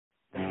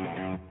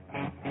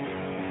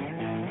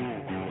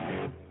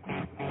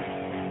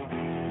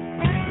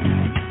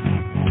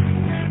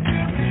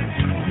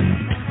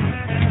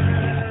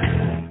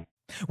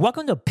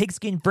Welcome to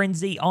Pigskin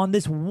Frenzy on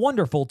this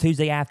wonderful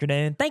Tuesday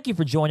afternoon. Thank you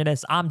for joining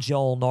us. I'm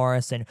Joel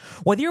Norris, and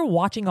whether you're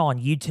watching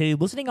on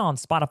YouTube, listening on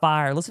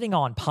Spotify, or listening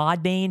on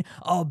Podbean,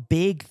 a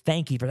big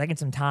thank you for taking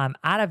some time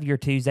out of your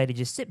Tuesday to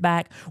just sit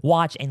back,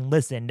 watch, and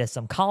listen to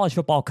some college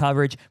football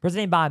coverage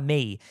presented by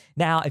me.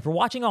 Now, if you're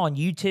watching on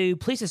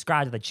YouTube, please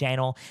subscribe to the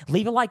channel,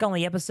 leave a like on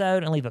the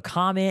episode, and leave a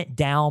comment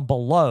down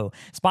below.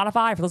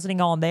 Spotify, if you're listening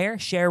on there,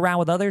 share around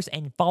with others,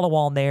 and follow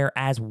on there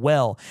as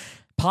well.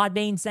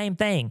 Podbean, same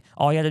thing.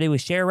 All you got to do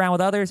is share around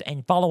with others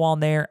and follow on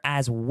there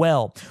as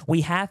well.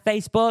 We have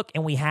Facebook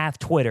and we have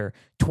Twitter.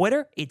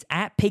 Twitter, it's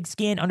at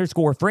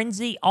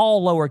pigskin_frenzy,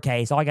 all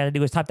lowercase. All you got to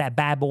do is type that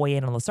bad boy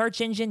in on the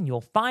search engine.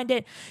 You'll find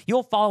it.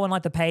 You'll follow and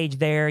like the page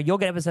there. You'll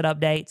get episode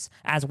updates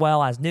as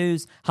well as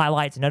news,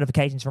 highlights, and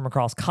notifications from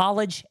across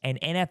college and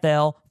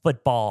NFL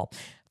football.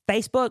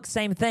 Facebook,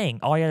 same thing.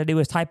 All you got to do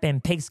is type in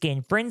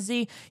Pigskin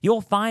Frenzy.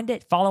 You'll find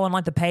it. Follow and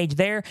like the page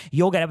there.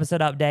 You'll get episode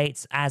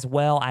updates as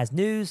well as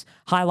news,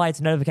 highlights,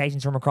 and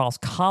notifications from across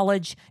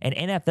college and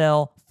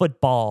NFL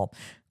football.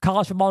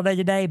 College football day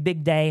today,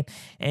 big day.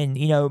 And,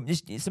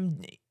 just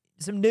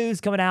some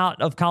news coming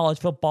out of college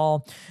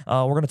football.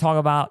 We're going to talk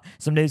about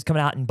some news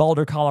coming out in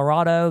Boulder,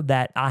 Colorado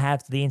that I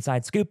have the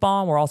inside scoop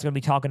on. We're also going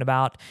to be talking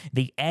about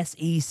the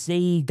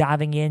SEC,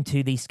 diving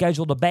into the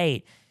schedule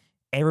debate.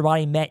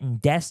 Everybody met in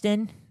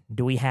Destin.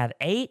 Do we have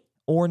 8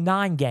 or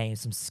 9 games?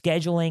 Some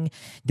scheduling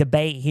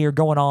debate here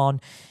going on.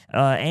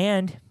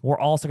 And we're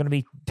also going to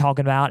be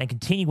talking about and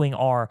continuing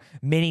our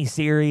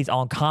mini-series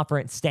on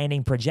conference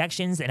standing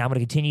projections. And I'm going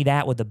to continue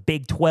that with the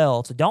Big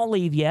 12. So don't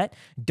leave yet.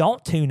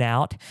 Don't tune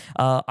out.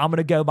 I'm going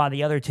to go by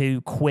the other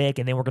two quick,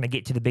 and then we're going to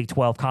get to the Big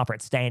 12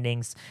 conference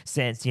standings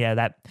since,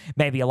 that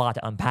may be a lot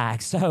to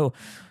unpack. So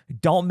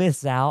don't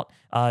miss out.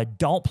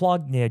 Don't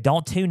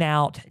don't tune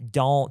out.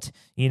 Don't,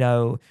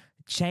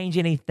 change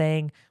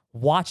anything.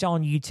 Watch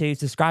on YouTube,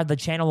 subscribe to the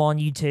channel on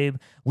YouTube,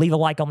 leave a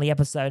like on the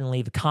episode, and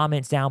leave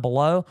comments down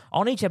below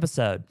on each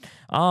episode.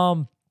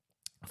 Follow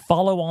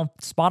on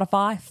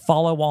Spotify,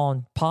 follow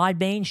on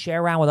Podbean,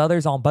 share around with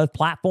others on both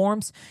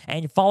platforms,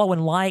 and follow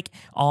and like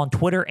on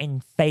Twitter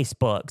and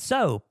Facebook.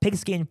 So,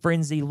 Pigskin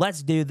Frenzy,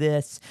 let's do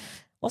this.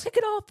 Let's kick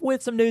it off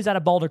with some news out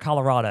of Boulder,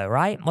 Colorado,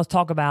 right? Let's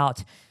talk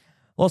about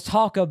what's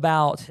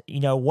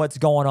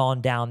going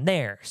on down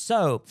there.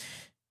 So,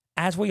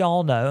 as we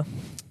all know,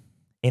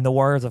 in the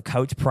words of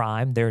Coach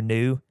Prime, their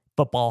new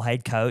football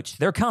head coach,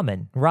 they're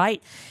coming,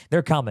 right?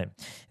 They're coming.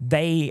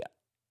 They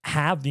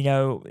have,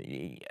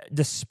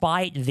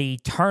 despite the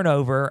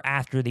turnover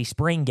after the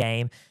spring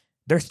game,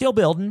 they're still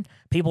building.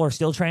 People are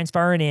still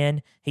transferring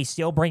in. He's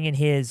still bringing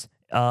his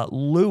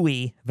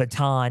Louis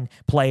Vuitton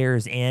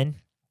players in.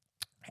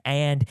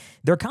 And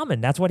they're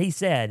coming. That's what he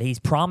said. He's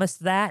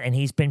promised that, and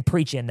he's been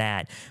preaching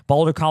that.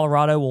 Boulder,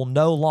 Colorado will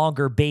no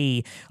longer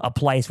be a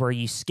place where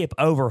you skip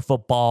over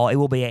football. It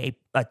will be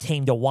a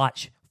team to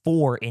watch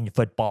for in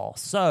football.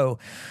 So,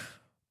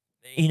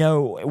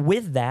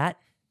 with that,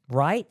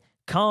 right,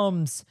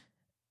 comes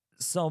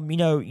some,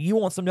 you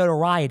want some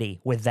notoriety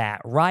with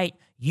that, right?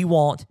 You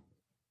want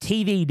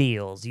TV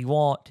deals. You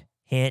want,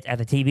 hint at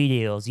the TV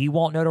deals. You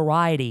want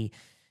notoriety,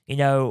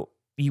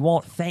 You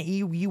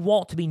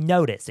want to be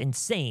noticed and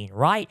seen,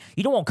 right?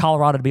 You don't want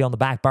Colorado to be on the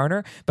back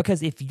burner,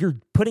 because if you're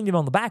putting them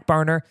on the back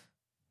burner,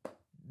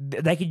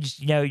 they could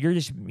just, you're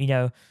just,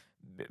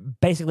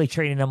 basically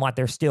treating them like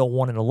they're still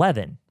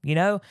 1-11.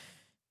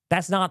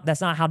 That's not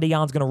how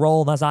Deion's going to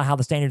roll. That's not how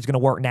the standard's going to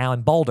work now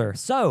in Boulder.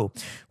 So,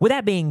 with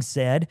that being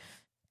said,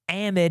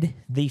 amid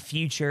the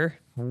future,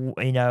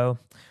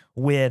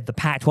 with the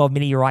Pac-12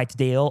 media rights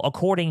deal,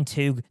 according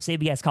to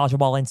CBS College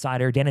Football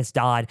Insider Dennis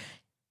Dodd,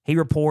 he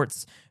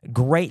reports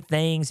great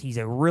things. He's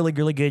a really,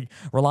 really good,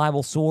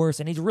 reliable source,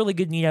 and he's really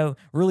good,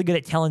 really good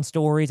at telling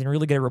stories and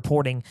really good at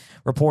reporting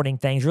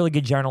things. Really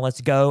good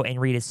journalist. Go and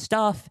read his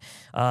stuff.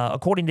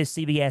 According to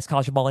CBS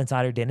College Football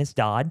Insider Dennis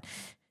Dodd,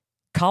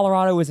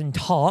 Colorado is in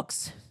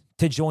talks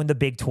to join the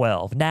Big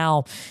 12.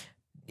 Now,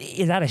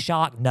 is that a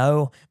shock?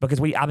 No, because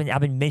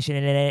I've been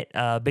mentioning it.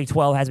 Big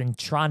 12 has been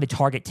trying to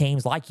target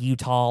teams like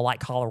Utah,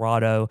 like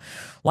Colorado,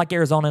 like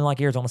Arizona, and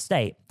like Arizona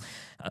State.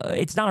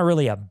 It's not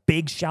really a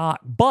big shock,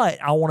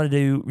 but I wanted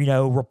to,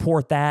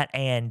 report that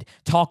and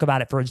talk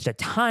about it for just a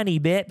tiny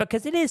bit,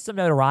 because it is some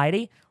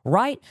notoriety,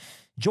 right?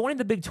 Joining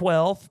the Big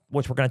 12,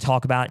 which we're going to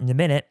talk about in a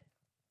minute,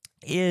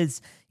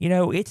 is,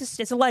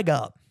 it's a leg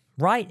up,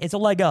 right? It's a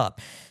leg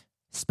up,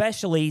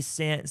 especially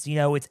since,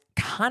 it's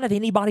kind of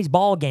anybody's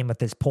ball game at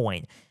this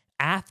point.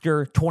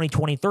 After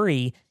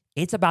 2023,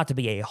 it's about to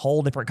be a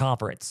whole different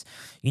conference.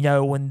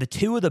 When the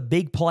two of the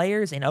big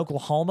players in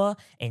Oklahoma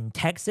and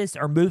Texas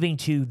are moving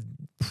to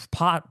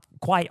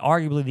quite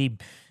arguably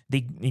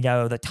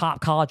the top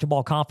college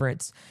football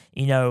conference,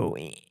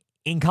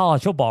 in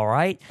college football,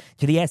 right?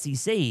 To the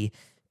SEC,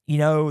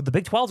 the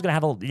Big 12 is going to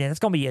have it's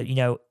going to be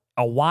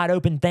a wide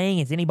open thing.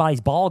 It's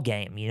anybody's ball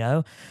game.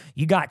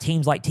 You got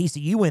teams like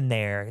TCU in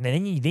there, and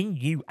then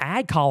you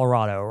add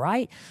Colorado,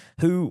 right?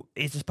 Who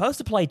is supposed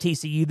to play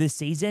TCU this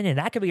season, and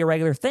that could be a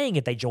regular thing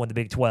if they join the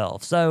Big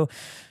 12. So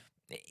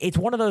it's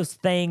one of those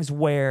things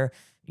where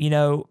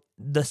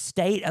the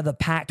state of the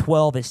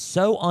Pac-12 is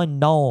so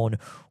unknown.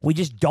 We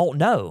just don't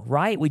know,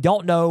 right? We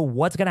don't know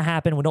what's going to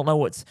happen. We don't know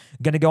what's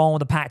going to go on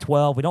with the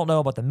Pac-12. We don't know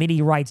about the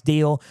media rights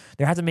deal.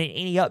 There hasn't been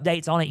any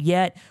updates on it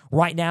yet.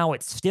 Right now,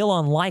 it's still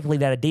unlikely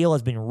that a deal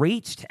has been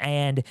reached,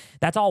 and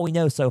that's all we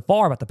know so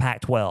far about the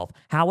Pac-12.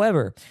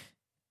 However,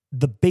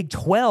 the Big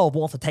 12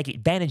 wants to take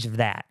advantage of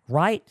that,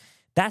 right?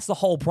 That's the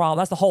whole problem.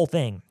 That's the whole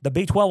thing. The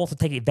Big 12 wants to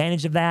take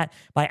advantage of that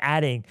by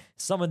adding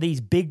some of these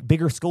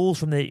bigger schools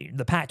from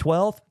the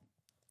Pac-12.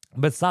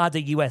 Besides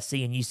a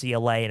USC and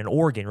UCLA and an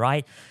Oregon,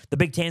 right? The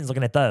Big Ten's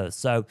looking at those.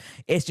 So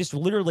it's just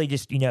literally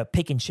just,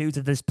 pick and choose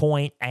at this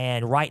point.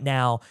 And right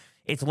now,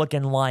 it's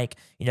looking like,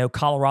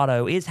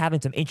 Colorado is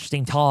having some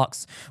interesting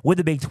talks with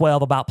the Big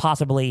 12 about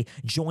possibly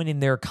joining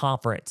their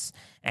conference.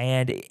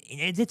 And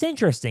it's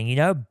interesting,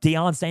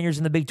 Deion Sanders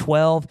in the Big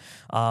 12,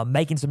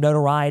 making some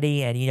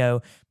notoriety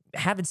and,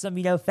 having some,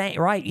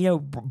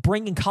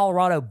 bringing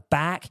Colorado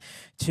back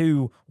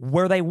to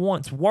where they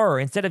once were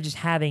instead of just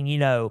having,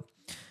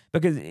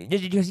 because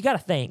you got to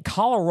think,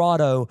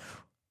 Colorado,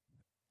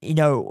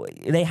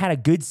 they had a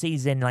good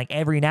season like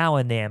every now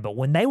and then, but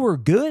when they were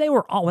good, they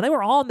were on. When they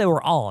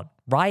were on,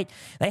 right?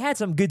 They had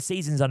some good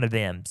seasons under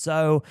them.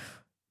 So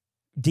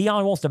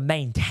Deion wants to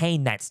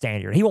maintain that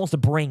standard. He wants to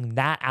bring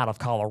that out of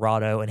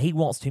Colorado, and he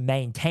wants to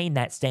maintain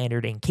that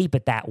standard and keep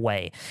it that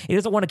way. He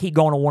doesn't want to keep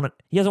going to one.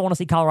 He doesn't want to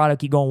see Colorado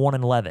keep going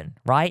 1-11,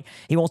 right?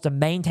 He wants to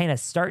maintain a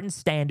certain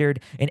standard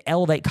and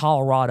elevate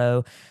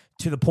Colorado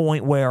to the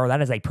point where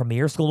that is a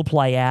premier school to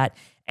play at,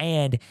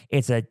 and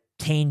it's a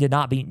team to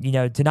not be,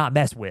 to not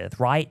mess with,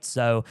 right?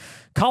 So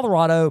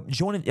Colorado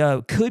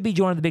could be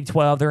joining the Big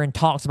 12. They're in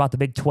talks about the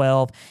Big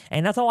 12,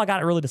 and that's all I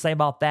got really to say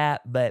about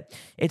that. But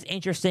it's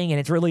interesting, and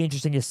it's really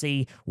interesting to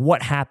see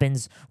what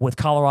happens with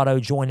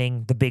Colorado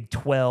joining the Big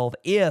 12.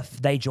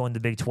 If they join the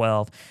Big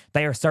 12,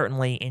 they are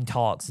certainly in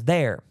talks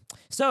there.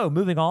 So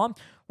moving on,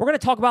 we're going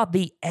to talk about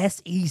the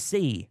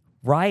SEC,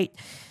 right?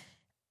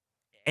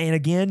 And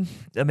again,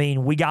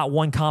 we got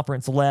one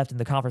conference left in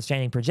the conference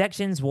standing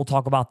projections. We'll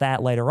talk about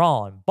that later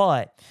on.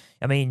 But,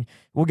 we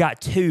got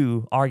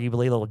two,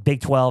 arguably, the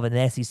Big 12 and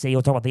the SEC.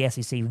 We'll talk about the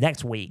SEC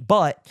next week.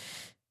 But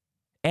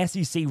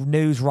SEC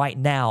news right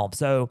now.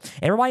 So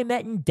everybody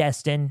met in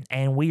Destin,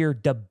 and we are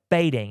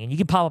debating. And you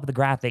can pop up the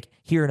graphic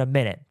here in a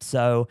minute.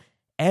 So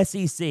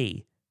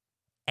SEC,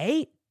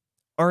 8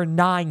 or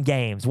 9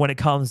 games when it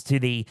comes to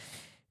the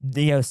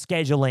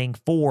scheduling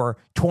for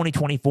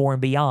 2024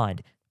 and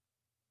beyond.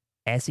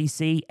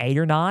 SEC 8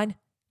 or 9?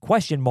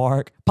 Question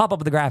mark. Pop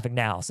up the graphic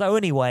now. So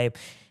anyway,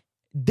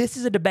 this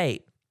is a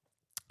debate,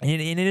 and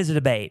it is a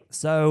debate.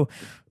 So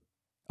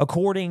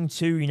according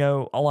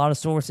to a lot of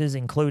sources,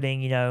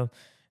 including a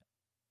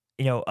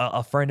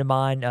friend of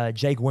mine,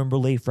 Jake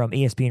Wimberly from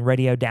ESPN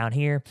Radio down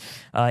here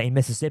in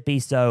Mississippi.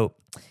 So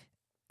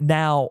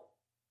now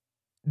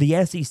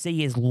the SEC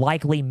is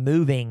likely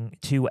moving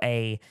to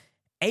a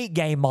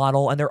 8-game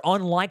model, and they're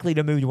unlikely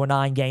to move to a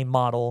 9-game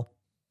model,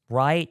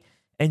 right?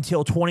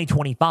 Until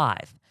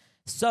 2025.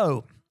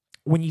 So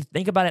when you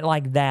think about it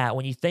like that,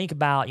 when you think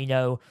about,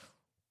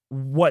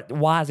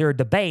 why is there a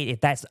debate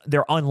if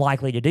they're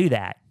unlikely to do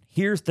that?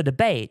 Here's the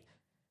debate.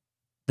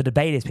 The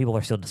debate is people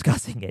are still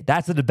discussing it.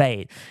 That's the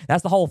debate.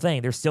 That's the whole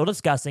thing. They're still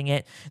discussing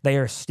it. They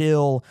are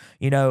still,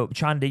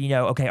 trying to,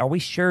 okay, are we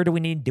sure? Do we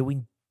need to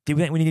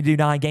do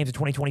 9 games in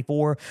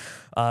 2024?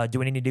 Do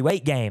we need to do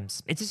 8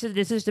 games? It's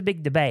just a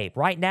big debate.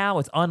 Right now,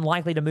 it's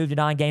unlikely to move to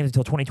 9 games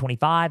until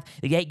 2025.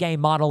 The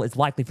 8-game model is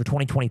likely for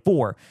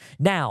 2024.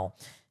 Now,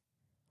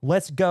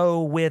 let's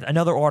go with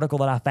another article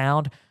that I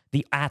found.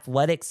 The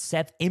Athletic's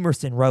Seth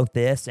Emerson wrote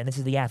this, and this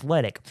is The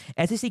Athletic.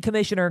 SEC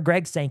Commissioner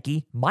Greg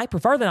Sankey might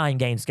prefer the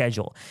 9-game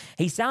schedule.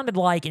 He sounded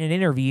like in an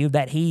interview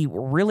that he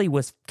really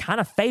was kind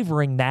of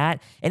favoring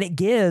that, and it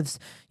gives,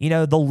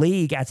 the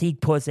league, as he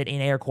puts it in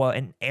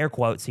air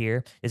quotes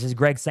here, this is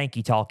Greg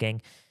Sankey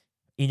talking,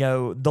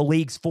 the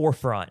league's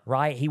forefront,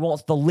 right? He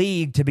wants the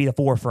league to be the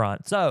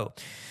forefront. So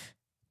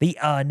the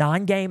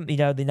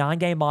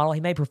 9-game model,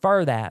 he may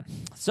prefer that.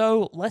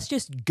 So let's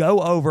just go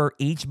over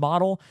each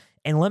model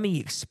and let me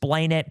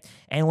explain it,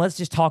 and let's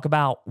just talk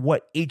about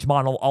what each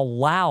model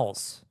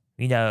allows,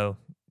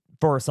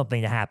 for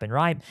something to happen,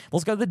 right?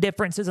 Let's go to the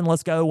differences, and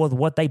let's go with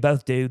what they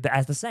both do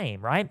as the same,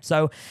 right?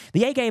 So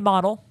the 8-game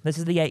model, this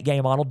is the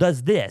 8-game model,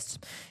 does this.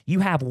 You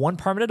have one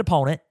permanent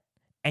opponent,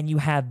 and you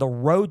have the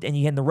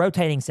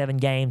rotating 7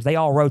 games. They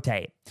all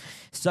rotate.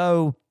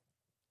 So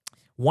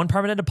one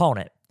permanent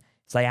opponent.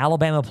 Say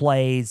Alabama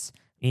plays,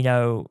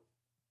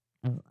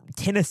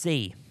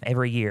 Tennessee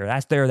every year.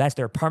 That's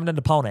their permanent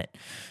opponent.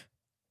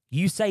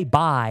 You say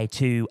bye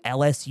to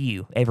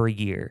LSU every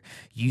year.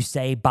 You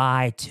say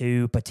bye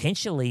to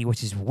potentially,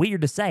 which is weird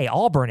to say,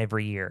 Auburn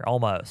every year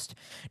almost.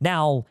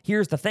 Now,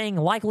 here's the thing.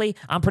 Likely,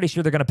 I'm pretty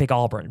sure they're going to pick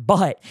Auburn.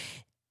 But,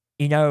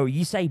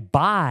 you say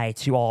bye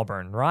to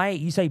Auburn, right?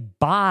 You say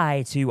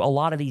bye to a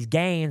lot of these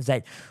games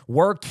that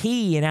were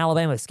key in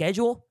Alabama's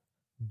schedule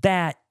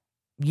that,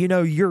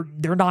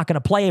 they're not going to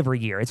play every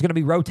year. It's going to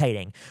be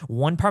rotating.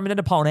 One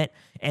permanent opponent,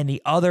 and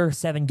the other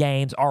 7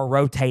 games are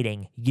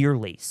rotating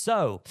yearly.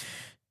 So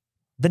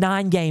the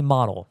 9-game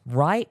model,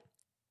 right?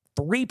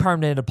 3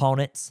 permanent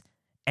opponents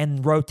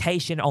and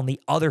rotation on the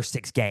other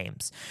 6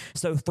 games.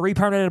 So 3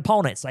 permanent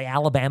opponents, say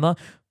Alabama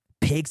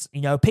picks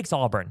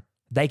Auburn.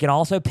 They can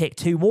also pick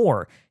 2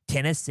 more,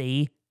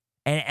 Tennessee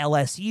and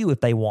LSU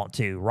if they want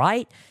to,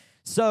 right?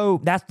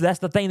 So that's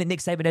the thing that Nick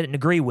Saban didn't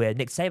agree with.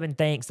 Nick Saban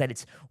thinks that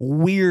it's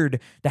weird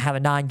to have a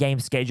 9-game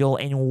schedule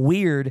and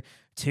weird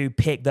to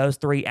pick those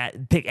 3,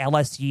 pick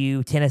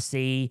LSU,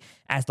 Tennessee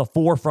as the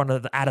forefront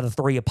out of the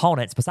 3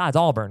 opponents besides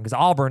Auburn, because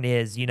Auburn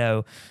is,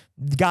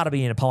 got to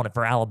be an opponent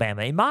for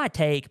Alabama. In my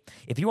take,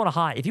 if you want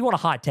a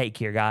hot take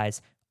here,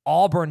 guys,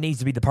 Auburn needs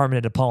to be the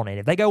permanent opponent.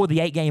 If they go with the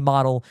 8-game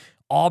model,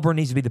 Auburn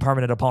needs to be the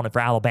permanent opponent for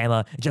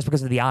Alabama just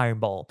because of the Iron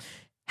Bowl.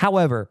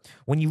 However,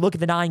 when you look at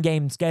the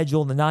 9-game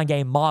schedule and the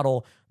 9-game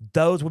model,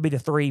 those would be the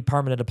 3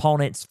 permanent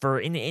opponents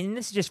and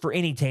this is just for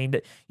any team.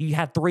 That you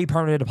have 3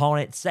 permanent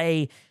opponents.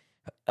 Say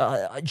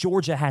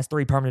Georgia has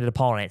 3 permanent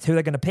opponents. Who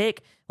they're going to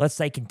pick? Let's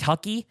say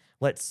Kentucky,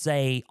 let's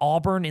say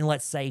Auburn, and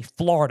let's say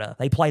Florida.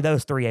 They play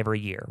those 3 every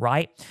year,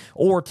 right?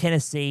 Or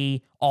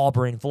Tennessee,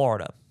 Auburn,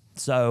 Florida.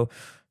 So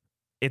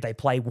if they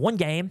play one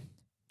game,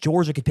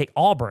 Georgia could pick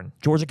Auburn.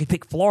 Georgia could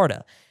pick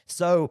Florida.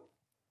 So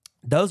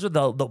those are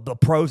the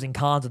pros and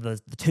cons of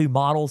the 2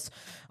 models.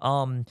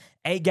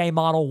 8-game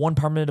model, 1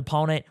 permanent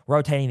opponent,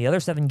 rotating the other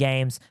 7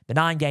 games. The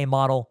 9-game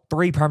model,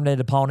 3 permanent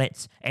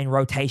opponents, and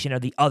rotation of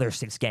the other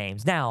 6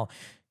 games. Now,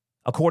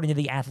 according to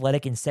The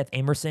Athletic and Seth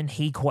Emerson,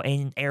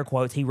 in air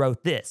quotes, he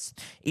wrote this: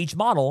 each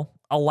model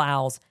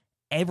allows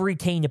every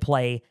team to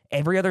play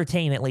every other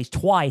team at least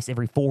twice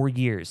every 4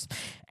 years.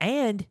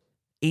 And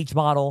each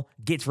model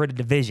gets rid of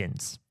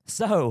divisions.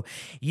 So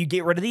you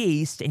get rid of the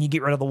East and you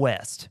get rid of the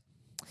West.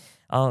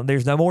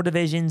 There's no more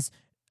divisions.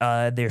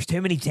 There's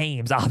too many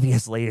teams,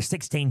 obviously. There's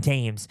 16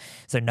 teams,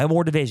 so no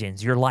more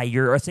divisions.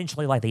 You're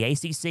essentially like the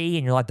ACC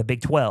and you're like the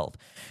Big 12.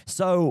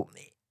 So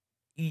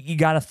you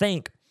got to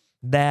think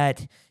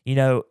that,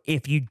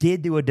 if you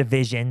did do a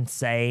division,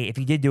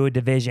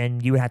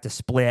 you would have to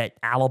split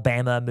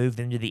Alabama, move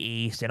them to the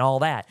East and all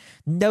that.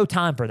 No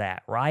time for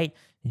that, right?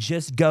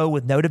 Just go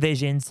with no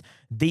divisions.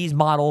 These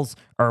models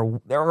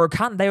are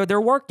kind of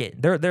they're worth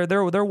it.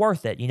 They're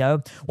worth it.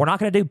 We're not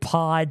going to do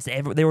pods.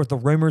 There was the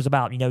rumors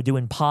about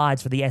doing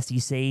pods for the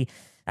SEC.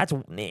 That's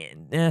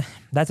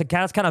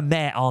kind of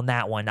meh on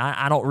that one.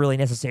 I don't really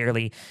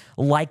necessarily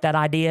like that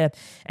idea,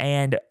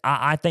 and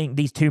I think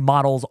these 2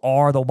 models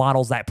are the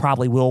models that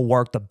probably will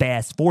work the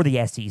best for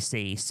the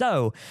SEC.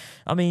 So,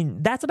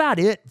 that's about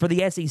it for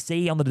the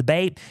SEC on the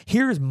debate.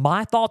 Here's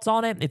my thoughts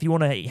on it. If you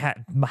want to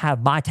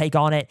have my take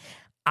on it,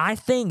 I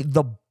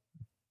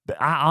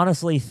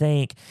honestly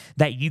think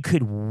that you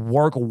could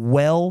work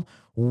well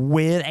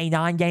with a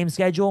 9-game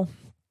schedule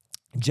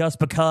just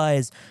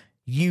because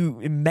you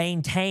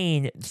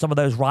maintain some of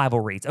those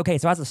rivalries. Okay,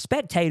 so as a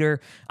spectator,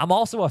 I'm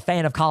also a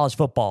fan of college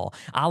football.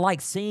 I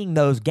like seeing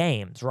those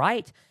games,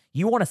 right?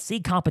 You want to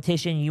see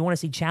competition. You want to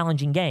see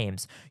challenging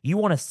games. You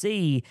want to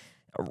see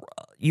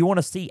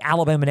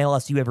Alabama and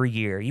LSU every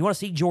year. You want to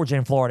see Georgia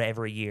and Florida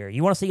every year.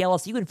 You want to see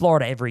LSU and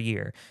Florida every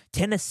year.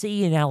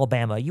 Tennessee and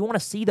Alabama. You want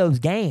to see those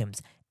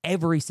games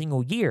every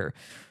single year.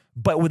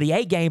 But with the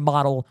 8-game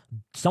model,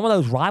 some of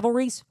those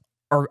rivalries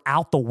are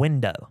out the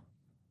window,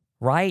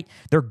 right?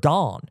 They're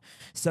gone.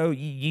 So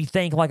you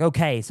think like,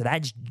 okay, so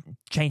that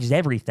changes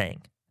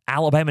everything.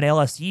 Alabama and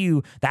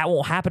LSU, that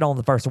won't happen on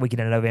the first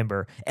weekend of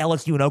November.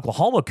 LSU and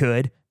Oklahoma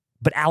could,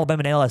 but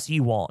Alabama and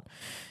LSU won't.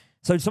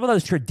 So some of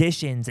those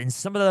traditions and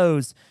some of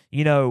those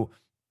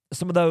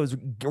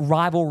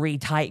rivalry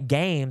type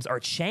games are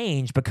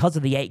changed because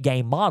of the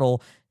 8-game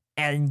model,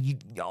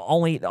 and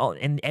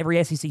and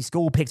every SEC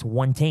school picks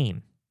 1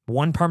 team,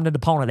 1 permanent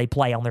opponent they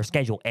play on their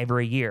schedule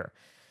every year.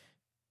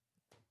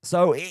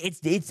 So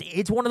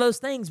it's one of those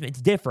things. It's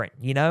different,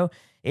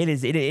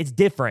 It's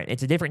different.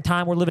 It's a different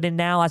time we're living in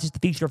now. That's just the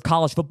future of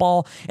college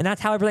football, and that's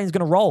how everything's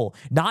going to roll.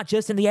 Not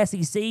just in the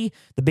SEC,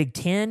 the Big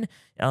Ten.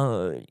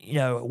 Who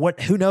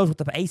knows what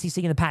the ACC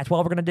and the Pac-12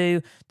 are going to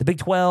do? The Big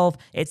 12.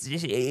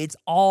 It's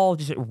all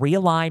just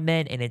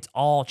realignment, and it's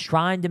all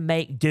trying to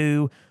make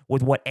do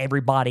with what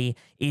everybody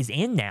is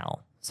in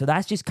now. So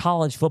that's just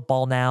college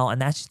football now, and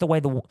that's just the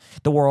way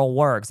the world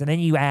works. And then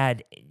you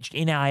add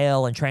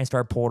NIL and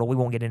transfer portal. We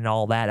won't get into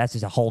all that. That's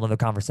just a whole other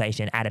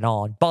conversation added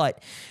on.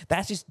 But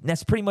that's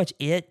pretty much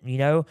it,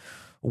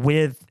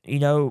 with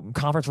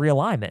conference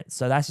realignment.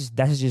 So that's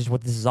just what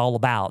this is all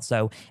about.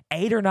 So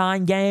 8 or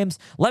 9 games.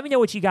 Let me know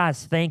what you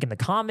guys think in the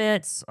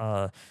comments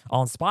on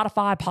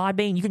Spotify,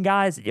 Podbean. You can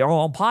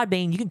on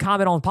Podbean. You can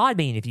comment on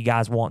Podbean if you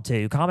guys want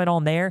to comment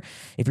on there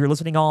if you're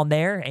listening on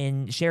there,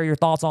 and share your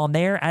thoughts on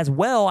there, as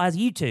well as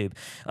YouTube.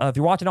 If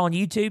you're watching on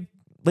YouTube,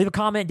 leave a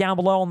comment down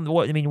below on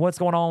what's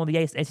going on with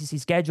the SEC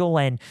schedule,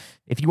 and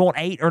if you want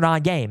 8 or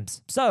 9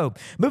 games. So,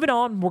 moving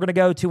on, we're going to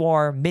go to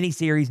our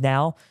mini-series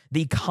now,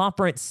 the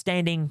conference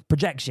standing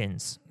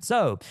projections.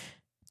 So,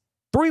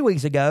 3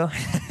 weeks ago,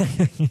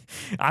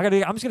 I'm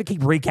just going to keep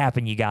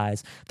recapping you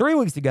guys. 3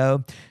 weeks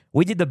ago,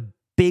 we did the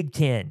Big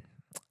Ten.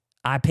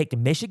 I picked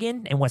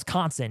Michigan and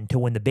Wisconsin to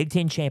win the Big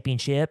Ten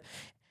championship,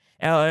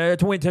 to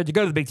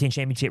go to the Big Ten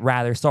championship,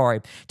 rather,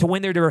 sorry, to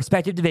win their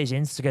respective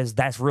divisions, because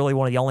that's really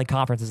one of the only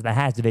conferences that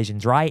has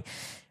divisions, right?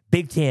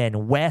 Big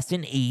Ten, West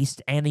and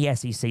East, and the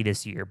SEC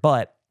this year.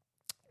 But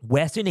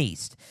West and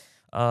East,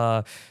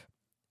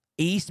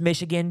 East,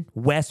 Michigan,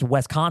 West,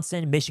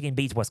 Wisconsin. Michigan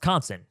beats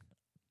Wisconsin.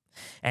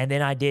 And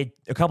then I did,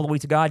 a couple of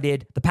weeks ago, I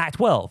did the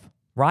Pac-12,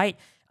 right?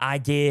 I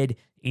did,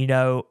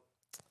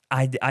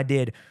 I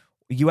did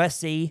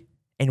USC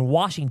and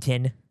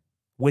Washington,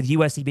 with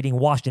USC beating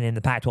Washington in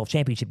the Pac-12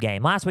 championship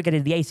game. Last week I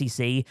did the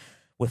ACC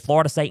with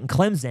Florida State and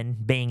Clemson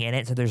being in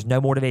it, so there's no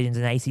more divisions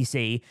in the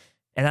ACC.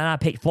 And then I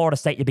picked Florida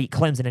State to beat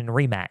Clemson in a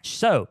rematch.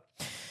 So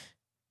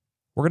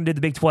we're going to do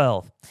the Big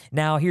 12.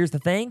 Now, here's the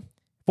thing.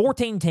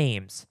 14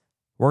 teams.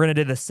 We're going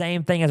to do the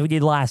same thing as we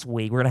did last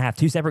week. We're going to have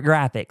two separate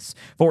graphics,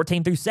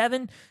 14 through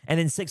 7 and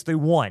then 6 through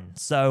 1.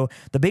 So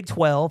the Big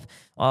 12,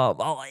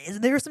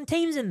 there are some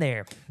teams in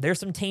there. There's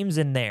some teams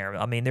in there.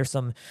 I mean, there's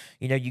some,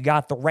 you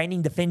got the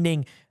reigning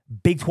defending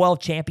Big 12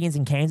 champions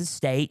in Kansas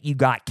State. You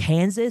got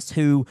Kansas,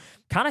 who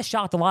kind of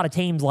shocked a lot of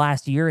teams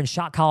last year and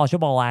shocked college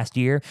football last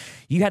year.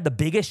 You had the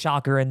biggest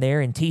shocker in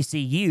there in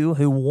TCU,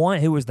 who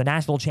was the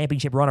national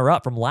championship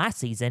runner-up from last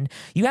season.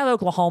 You have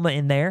Oklahoma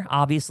in there,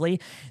 obviously.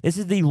 This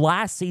is the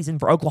last season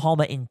for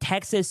Oklahoma in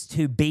Texas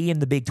to be in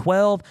the Big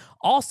 12.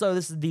 Also,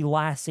 this is the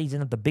last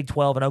season of the Big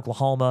 12 in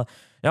Oklahoma.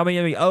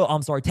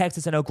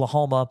 Texas and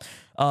Oklahoma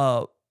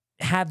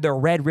have their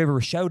Red River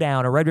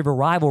Showdown, or Red River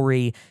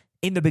rivalry,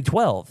 in the Big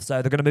 12.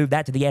 So they're going to move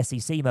that to the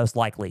SEC most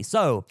likely.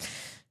 So,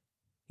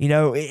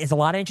 it's a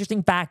lot of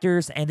interesting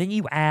factors. And then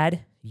you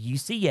add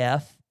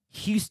UCF,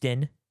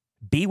 Houston,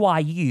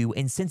 BYU,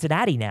 and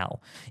Cincinnati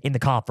now in the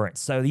conference.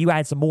 So you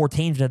add some more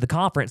teams into the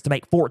conference to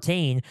make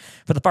 14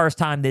 for the first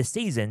time this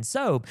season.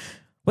 So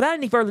without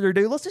any further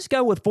ado, let's just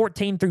go with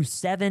 14 through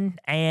 7,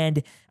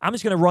 and I'm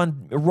just going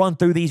to run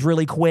through these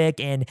really quick,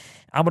 and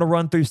I'm going to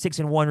run through 6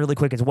 and 1 really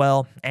quick as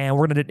well, and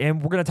we're going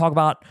to talk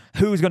about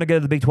who's going to go to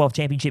the Big 12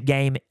 championship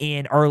game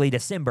in early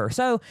December.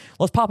 So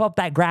let's pop up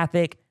that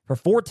graphic for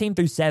 14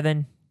 through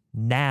 7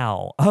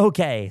 now.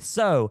 Okay,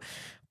 so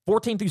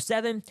 14 through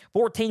 7,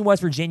 14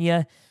 West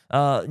Virginia.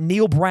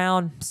 Neil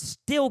Brown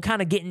still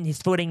kind of getting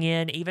his footing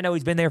in, even though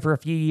he's been there for a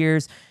few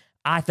years.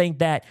 I think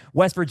that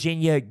West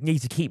Virginia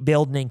needs to keep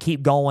building and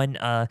keep going.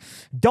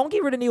 Don't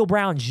get rid of Neil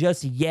Brown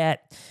just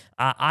yet.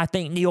 I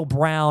think Neil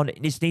Brown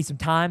just needs some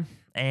time,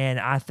 and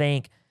I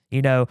think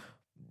no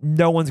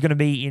one's going to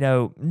be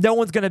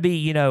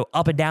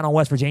up and down on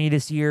West Virginia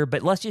this year.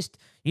 But let's just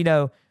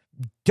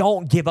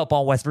don't give up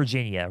on West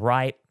Virginia,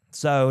 right?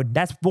 So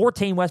that's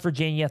 14 West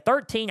Virginia,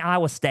 13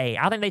 Iowa State.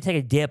 I think they take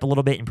a dip a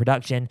little bit in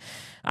production.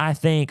 I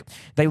think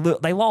they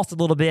lost a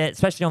little bit,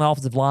 especially on the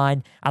offensive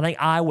line. I think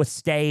Iowa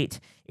State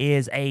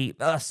is a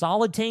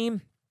solid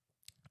team.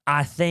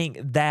 I think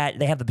that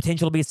they have the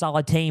potential to be a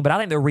solid team, but I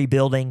think they're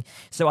rebuilding.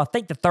 So I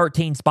think the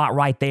 13 spot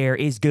right there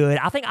is good.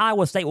 I think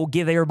Iowa State will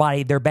give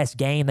everybody their best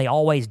game. They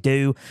always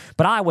do.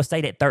 But Iowa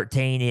State at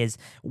 13 is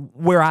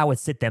where I would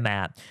sit them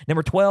at.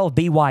 Number 12,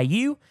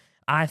 BYU.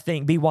 I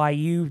think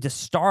BYU to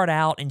start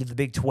out into the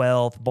Big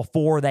 12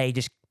 before they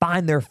just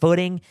find their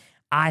footing.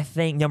 I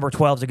think number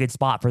 12 is a good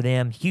spot for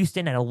them.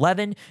 Houston at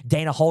 11,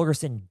 Dana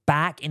Holgorsen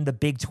back in the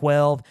Big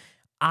 12.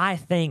 I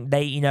think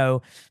they,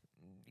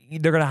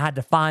 they're going to have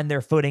to find their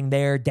footing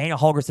there. Dana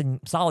Holgorsen,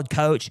 solid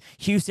coach.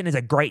 Houston is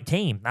a great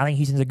team. I think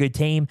Houston's a good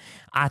team.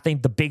 I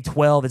think the Big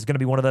 12 is going to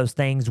be one of those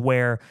things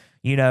where,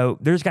 they're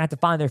just going to have to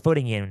find their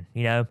footing in,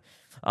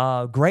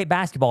 Great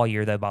basketball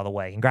year, though, by the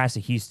way. Congrats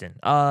to Houston.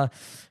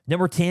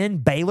 Number 10,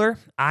 Baylor.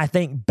 I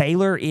think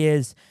Baylor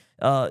is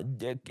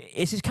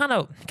it's just kind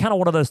of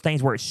one of those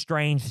things where it's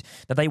strange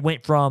that they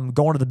went from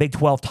going to the Big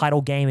 12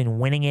 title game and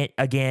winning it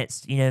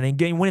against, then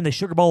winning the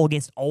Sugar Bowl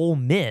against Ole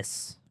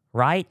Miss,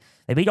 right?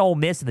 They beat Ole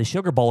Miss in the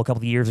Sugar Bowl a couple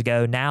of years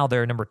ago. Now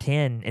they're number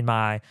 10 in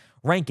my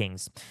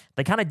rankings.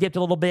 They kind of dipped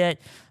a little bit.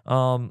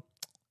 And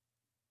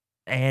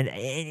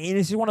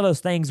it's just one of those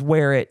things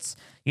where it's,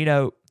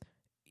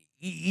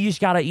 you just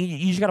gotta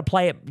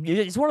play it.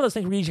 It's one of those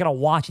things where you just gotta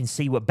watch and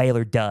see what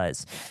Baylor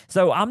does.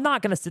 So I'm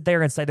not gonna sit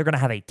there and say they're gonna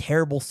have a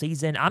terrible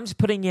season. I'm just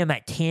putting them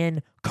at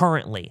 10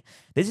 currently.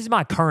 This is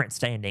my current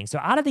standing. So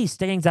out of these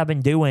standings I've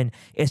been doing,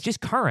 it's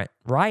just current,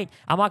 right?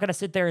 I'm not gonna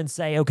sit there and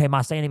say, okay,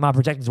 my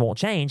projections won't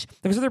change,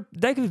 because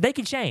they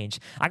can change.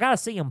 I gotta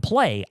see them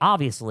play,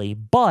 obviously,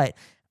 but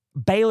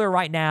Baylor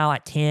right now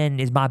at 10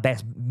 is my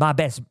best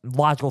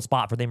logical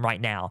spot for them right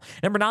now.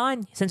 Number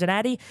 9,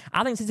 Cincinnati.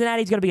 I think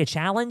Cincinnati's going to be a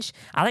challenge.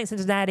 I think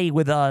Cincinnati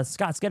with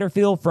Scott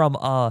Satterfield from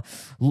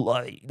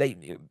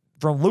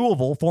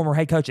Louisville, former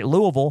head coach at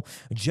Louisville,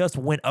 just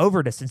went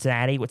over to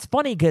Cincinnati. What's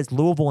funny because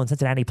Louisville and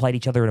Cincinnati played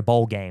each other in a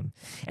bowl game,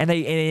 and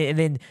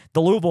then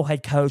the Louisville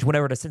head coach went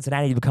over to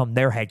Cincinnati to become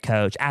their head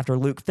coach after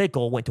Luke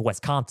Fickell went to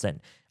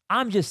Wisconsin.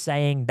 I'm just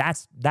saying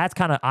that's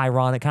kind of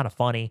ironic, kind of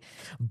funny,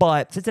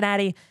 but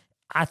Cincinnati,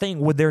 I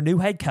think with their new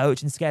head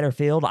coach in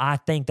Satterfield, I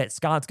think that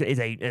Scott is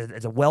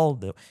a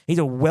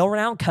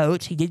well-renowned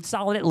coach. He did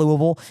solid at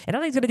Louisville, and I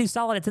think he's going to do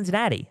solid at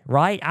Cincinnati,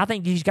 right? I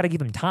think you just got to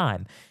give him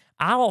time.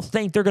 I don't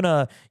think they're going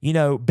to,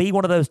 be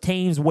one of those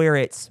teams where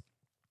it's,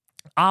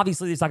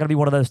 Obviously, it's not going to be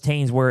one of those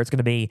teams where it's going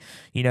to be,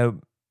 you know,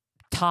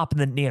 top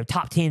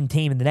 10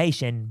 team in the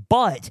nation,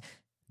 but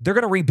they're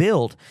going to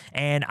rebuild,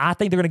 and I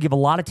think they're going to give a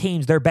lot of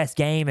teams their best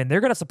game, and they're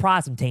going to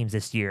surprise some teams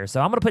this year.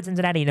 So I'm going to put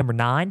Cincinnati at number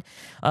 9.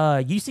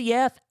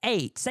 UCF,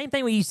 8. Same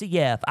thing with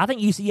UCF. I think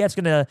UCF's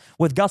going to,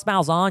 with Gus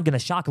Malzahn, going to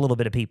shock a little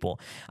bit of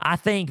people. I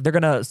think they're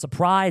going to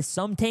surprise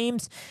some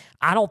teams.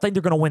 I don't think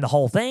they're going to win the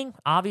whole thing,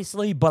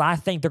 obviously, but I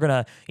think they're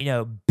going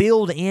to,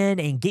 build in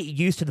and get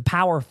used to the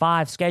Power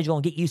 5 schedule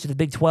and get used to the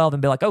Big 12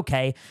 and be like,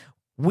 okay,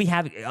 we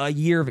have a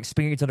year of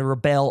experience under our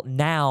belt.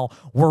 Now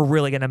we're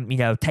really going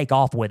to, take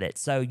off with it.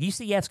 So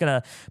UCF's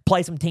going to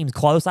play some teams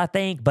close, I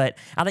think, but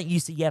I think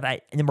UCF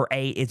at number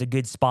 8 is a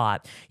good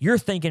spot. You're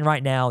thinking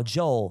right now,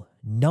 Joel,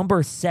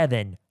 number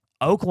 7,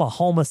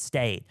 Oklahoma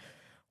State.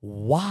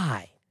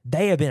 Why?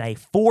 They have been a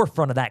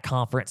forefront of that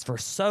conference for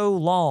so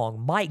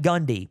long. Mike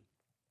Gundy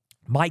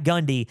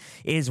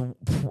is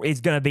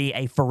going to be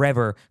a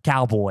forever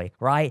Cowboy,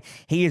 right?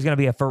 He is going to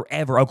be a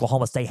forever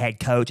Oklahoma State head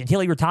coach until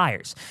he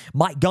retires.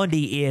 Mike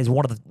Gundy is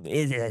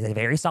is a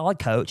very solid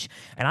coach,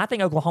 and I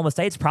think Oklahoma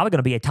State's probably going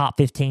to be a top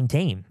 15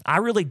 team. I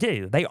really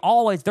do. They're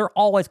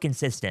always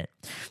consistent.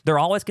 They're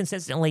always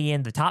consistently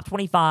in the top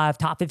 25,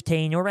 top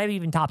 15, or maybe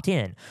even top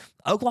 10.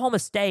 Oklahoma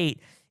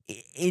State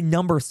in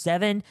number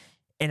 7.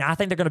 And I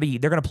think they're going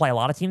to play a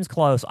lot of teams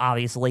close,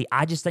 obviously.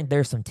 I just think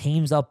there's some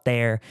teams up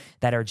there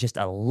that are just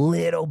a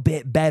little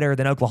bit better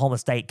than Oklahoma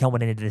State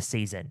coming into this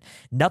season.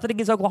 Nothing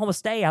against Oklahoma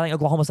State. I think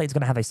Oklahoma State's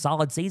going to have a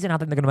solid season. I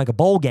think they're going to make a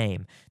bowl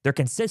game. They're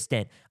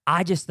consistent.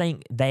 I just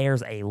think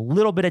there's a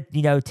little bit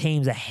of,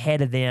 teams ahead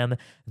of them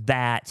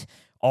that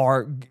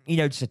are,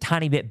 just a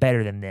tiny bit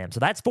better than them. So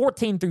that's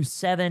 14 through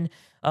 7.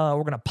 We're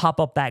going to pop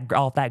up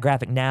off that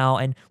graphic now.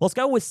 And let's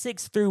go with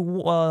 6 through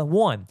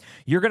 1.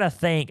 You're going to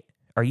think,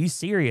 are you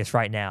serious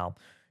right now?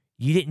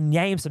 You didn't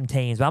name some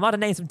teams, but I'm about to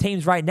name some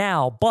teams right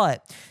now,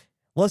 but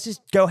let's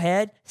just go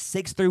ahead.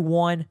 6 through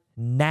 1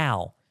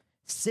 now.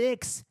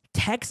 6,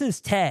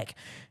 Texas Tech.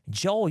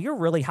 Joel, you're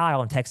really high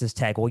on Texas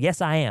Tech. Well,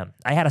 yes, I am.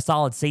 I had a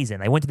solid season.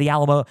 They went to the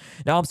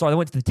they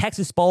went to the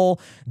Texas Bowl.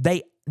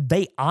 They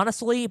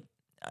honestly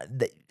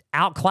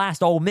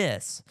outclassed Ole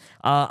Miss.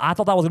 I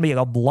thought that was going to be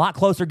a lot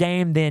closer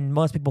game than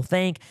most people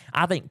think.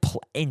 I think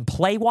in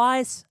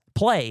play-wise,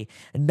 and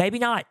maybe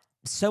not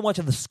so much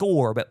of the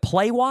score, but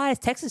play-wise,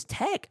 Texas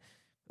Tech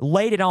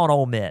laid it on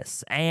Ole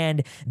Miss,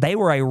 and they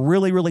were a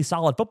really, really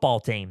solid football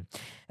team.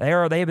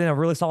 They've been a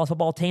really solid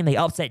football team. They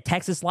upset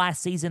Texas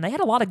last season. They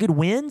had a lot of good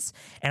wins,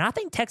 and I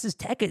think Texas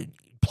Tech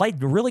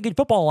played really good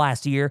football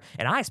last year,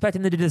 and I expect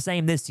them to do the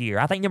same this year.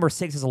 I think number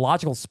 6 is a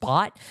logical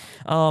spot.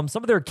 Some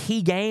of their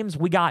key games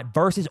we got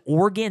versus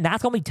Oregon.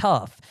 That's going to be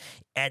tough.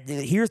 And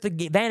here's the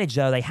advantage,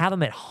 though. They have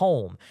them at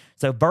home.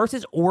 So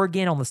versus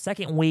Oregon on the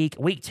second week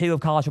 2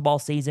 of college football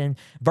season,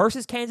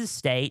 versus Kansas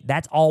State,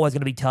 that's always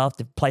going to be tough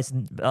to play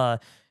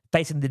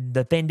facing the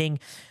defending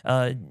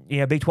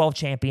Big 12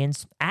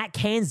 champions. At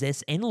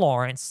Kansas in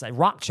Lawrence, at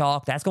Rock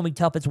Chalk, that's going to be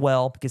tough as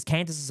well because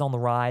Kansas is on the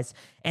rise.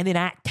 And then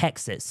at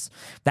Texas,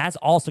 that's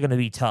also going to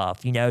be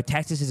tough.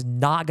 Texas is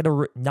not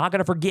going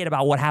to forget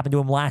about what happened to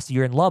them last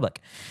year in Lubbock.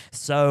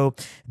 So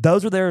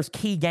those are their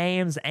key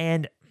games,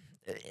 and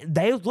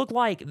they look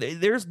like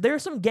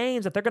there's some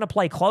games that they're going to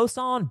play close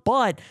on,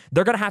 but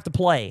they're going to have to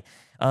play.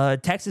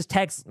 Texas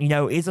Tech,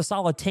 is a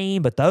solid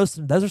team, but those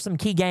are some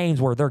key games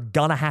where they're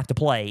going to have to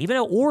play. Even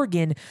though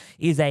Oregon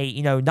is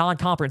a,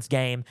 non-conference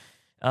game,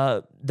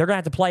 they're going to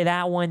have to play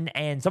that one,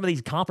 and some of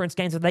these conference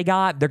games that they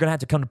got, they're going to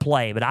have to come to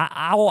play. But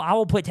I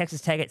will put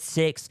Texas Tech at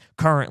 6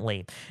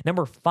 currently.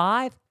 Number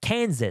 5,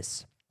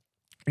 Kansas.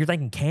 You're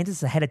thinking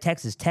Kansas ahead of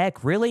Texas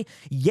Tech? Really?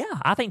 Yeah,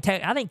 I think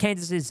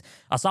Kansas is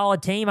a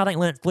solid team. I think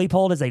Lance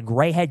Leipold is a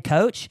great head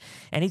coach,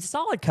 and he's a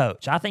solid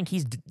coach. I think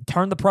he's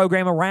turned the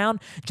program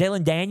around.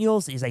 Jalen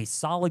Daniels is a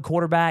solid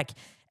quarterback,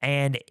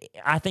 and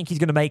I think he's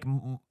going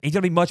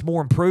to be much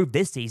more improved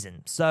this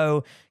season.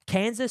 So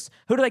Kansas,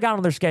 who do they got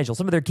on their schedule?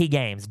 Some of their key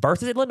games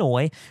versus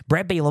Illinois,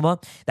 Brett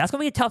Bielema. That's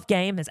going to be a tough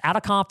game. It's out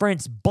of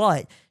conference,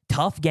 but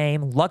tough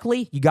game.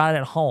 Luckily, you got it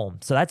at home,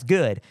 so that's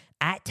good.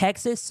 At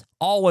Texas,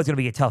 always going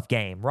to be a tough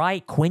game,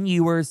 right? Quinn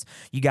Ewers,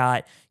 you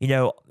got,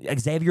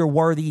 Xavier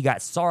Worthy, you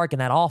got Sark in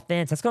that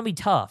offense. That's going to be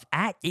tough.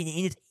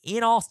 It's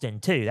in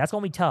Austin, too. That's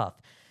going to be tough.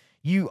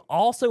 You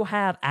also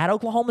have at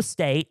Oklahoma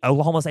State.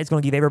 Oklahoma State's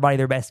going to give everybody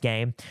their best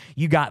game.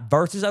 You got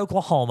versus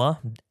Oklahoma.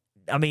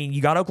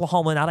 You got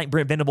Oklahoma, and I think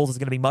Brent Venables is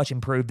going to be much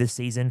improved this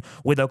season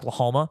with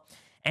Oklahoma.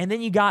 And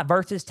then you got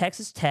versus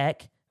Texas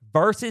Tech,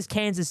 versus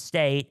Kansas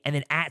State, and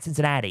then at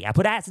Cincinnati. I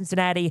put at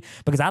Cincinnati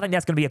because I think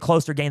that's going to be a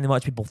closer game than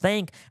much people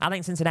think. I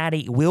think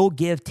Cincinnati will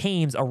give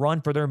teams a run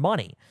for their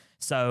money.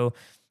 So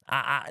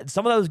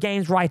some of those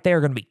games right there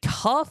are going to be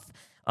tough.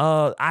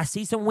 I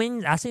see some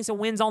wins. I see some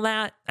wins on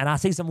that, and I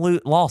see some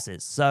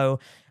losses.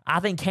 So I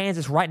think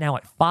Kansas right now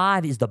at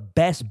 5 is the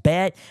best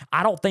bet.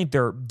 I don't think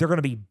they're going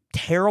to be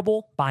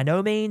terrible by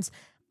no means.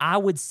 I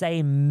would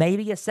say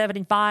maybe a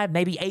 7-5,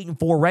 maybe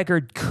 8-4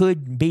 record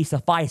could be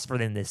suffice for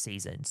them this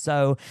season.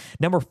 So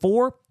number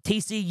 4,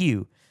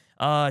 TCU.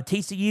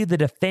 TCU, the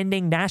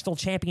defending national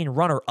champion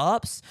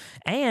runner-ups,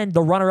 and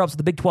the runner-ups of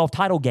the Big 12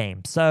 title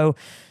game. So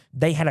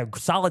they had a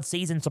solid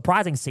season,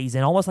 surprising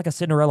season, almost like a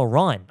Cinderella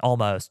run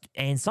almost.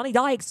 And Sonny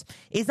Dykes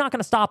is not going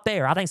to stop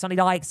there. I think Sonny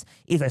Dykes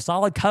is a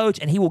solid coach,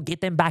 and he will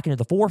get them back into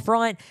the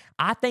forefront.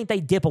 I think they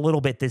dip a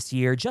little bit this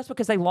year just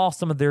because they lost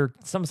some of their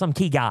some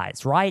key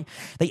guys, right?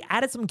 They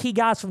added some key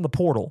guys from the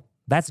portal.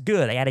 That's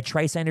good. They added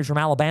Trey Sanders from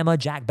Alabama,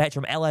 Jack Betts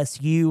from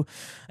LSU,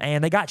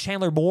 and they got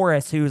Chandler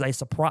Morris, who's a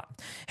surprise.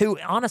 Who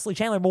honestly,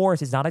 Chandler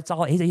Morris is not a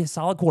solid. He's a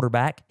solid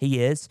quarterback.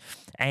 He is,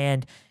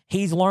 and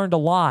he's learned a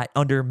lot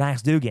under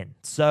Max Duggan.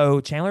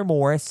 So Chandler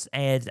Morris,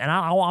 and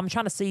I'm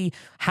trying to see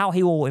how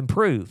he will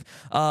improve.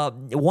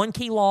 One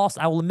key loss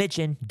I will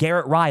mention: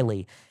 Garrett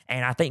Riley,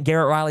 and I think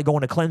Garrett Riley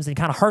going to Clemson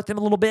kind of hurt them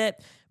a little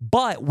bit.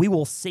 But we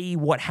will see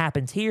what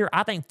happens here.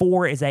 I think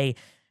 4 is a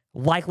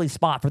likely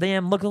spot for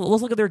them. Let's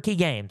look at their key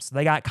games.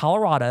 They got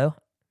Colorado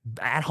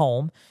at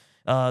home.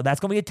 That's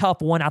going to be a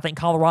tough one. I think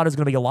Colorado is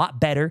going to be a lot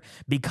better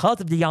because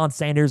of Deion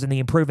Sanders and the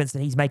improvements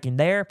that he's making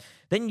there.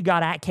 Then you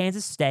got at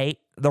Kansas State,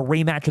 the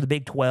rematch of the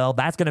Big 12.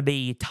 That's going to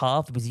be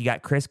tough because you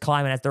got Chris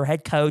Kleiman as their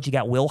head coach. You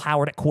got Will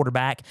Howard at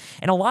quarterback.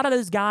 And a lot of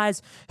those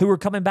guys who are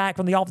coming back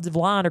from the offensive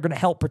line are going to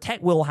help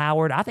protect Will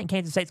Howard. I think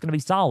Kansas State's going to be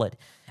solid.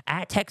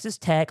 At Texas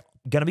Tech,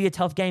 going to be a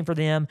tough game for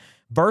them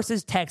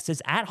versus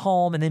Texas at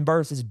home, and then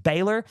versus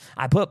Baylor.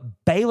 I put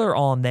Baylor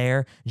on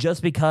there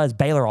just because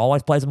Baylor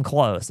always plays them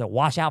close. So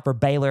watch out for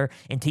Baylor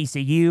and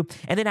TCU.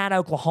 And then at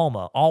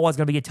Oklahoma, always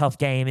going to be a tough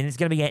game, and it's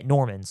going to be at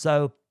Norman.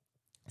 So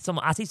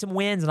I see some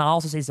wins, and I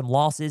also see some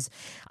losses.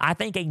 I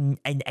think an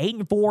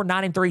 8-4,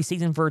 9-3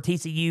 season for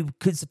TCU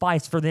could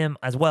suffice for them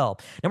as well.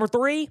 Number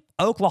 3,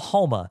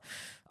 Oklahoma.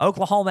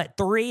 Oklahoma at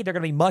 3, they're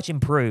going to be much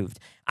improved.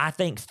 I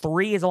think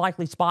 3 is a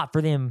likely spot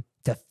for them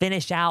to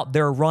finish out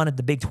their run at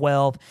the Big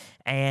 12.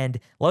 And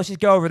let's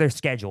just go over their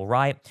schedule,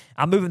 right?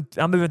 I'm moving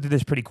through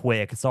this pretty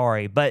quick.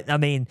 Sorry. But, I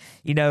mean,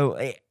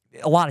 a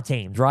lot of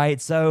teams,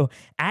 right? So,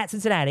 at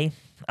Cincinnati,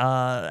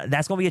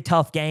 that's going to be a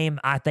tough game.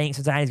 I think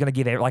Cincinnati's going to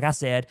give it, like I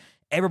said,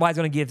 Cincinnati's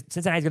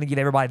going to give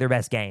everybody their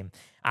best game.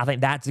 I think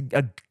that's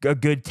a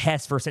good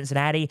test for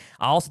Cincinnati.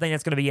 I also think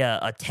that's going to be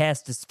a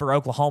test for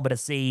Oklahoma to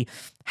see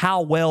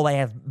how well they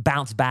have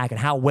bounced back and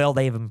how well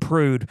they've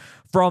improved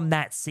from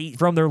their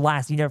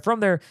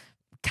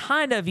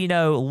kind of,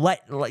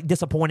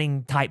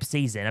 disappointing type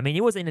season. I mean,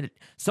 it wasn't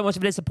so much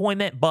of a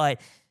disappointment,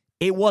 but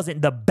it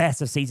wasn't the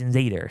best of seasons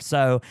either.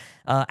 So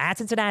at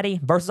Cincinnati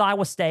versus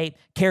Iowa State,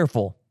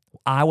 careful.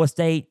 Iowa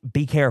State,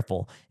 be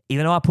careful.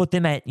 Even though I put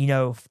them at,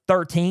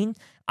 13,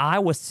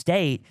 Iowa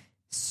State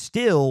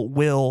still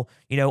will,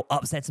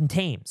 upset some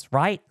teams,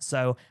 right?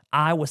 So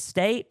Iowa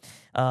State,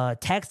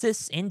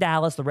 Texas in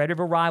Dallas, the Red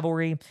River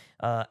rivalry,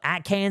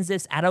 at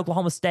Kansas, at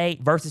Oklahoma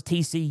State versus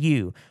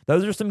TCU.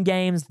 Those are some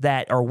games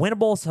that are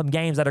winnable, some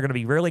games that are going to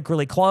be really,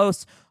 really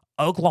close.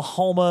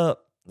 Oklahoma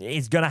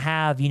is going to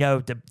have,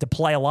 to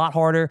play a lot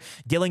harder.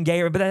 Dylan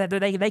Gabriel, but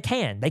they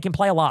can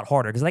play a lot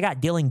harder because they got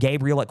Dylan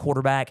Gabriel at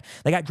quarterback.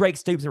 They got Drake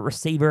Stoops at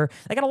receiver.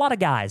 They got a lot of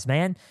guys,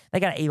 man.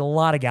 They got a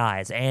lot of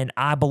guys, and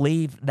I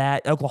believe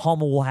that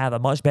Oklahoma will have a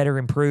much better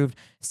improved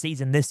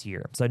season this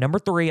year. So number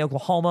 3,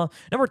 Oklahoma.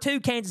 Number 2,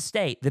 Kansas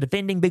State, the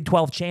defending Big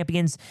 12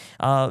 champions.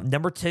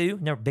 Number 2,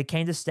 Big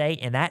Kansas State,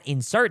 and that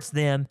inserts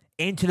them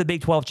into the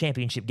Big 12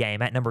 championship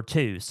game at number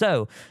 2.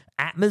 So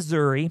at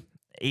Missouri,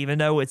 even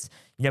though it's,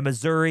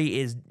 Missouri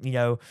is,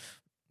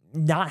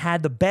 not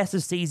had the best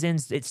of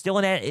seasons. It's still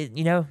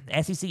in,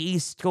 SEC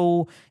East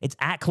school. It's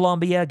at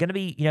Columbia. Going to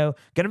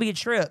be a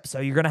trip. So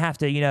you're going to have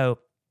to,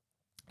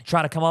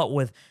 try to come up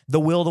with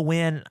the will to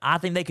win. I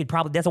think they could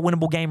that's a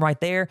winnable game right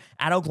there.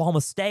 At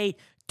Oklahoma State,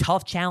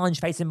 tough challenge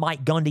facing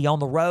Mike Gundy on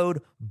the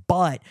road,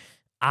 but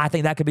I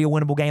think that could be a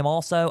winnable game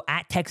also.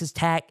 At Texas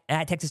Tech,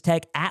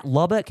 at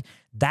Lubbock,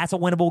 that's a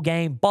winnable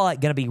game, but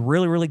going to be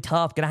really, really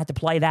tough. Going to have to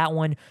play that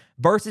one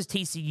versus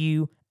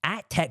TCU,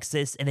 at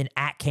Texas, and then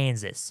at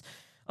Kansas.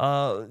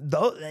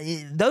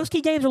 Those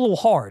key games are a little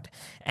hard,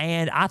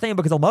 and I think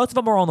because most of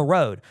them are on the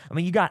road. I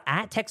mean, you got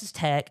at Texas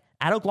Tech,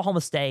 at Oklahoma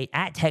State,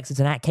 at Texas,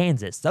 and at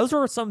Kansas. Those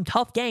are some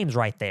tough games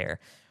right there,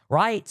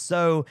 right?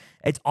 So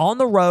it's on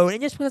the road,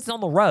 and just because it's on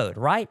the road,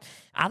 right?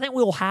 I think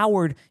Will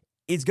Howard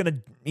is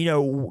going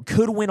to,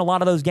 could win a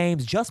lot of those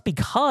games just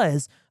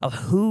because of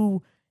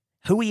who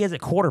he is at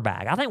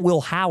quarterback. I think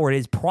Will Howard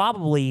is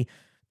probably,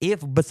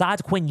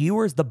 besides Quinn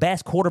Ewers, the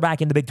best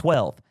quarterback in the Big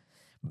 12.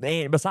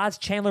 And besides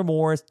Chandler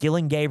Morris,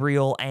 Dylan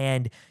Gabriel,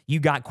 and you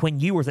got Quinn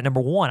Ewers at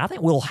number 1, I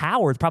think Will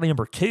Howard's probably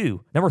number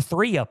 2, number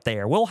 3 up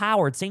there. Will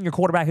Howard, senior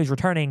quarterback who's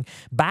returning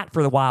back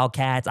for the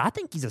Wildcats. I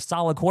think he's a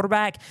solid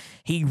quarterback.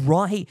 He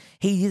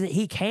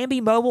can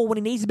be mobile when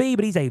he needs to be,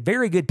 but he's a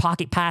very good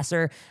pocket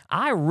passer.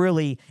 I'm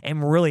really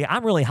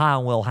high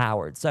on Will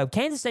Howard. So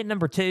Kansas State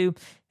number 2,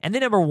 and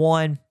then number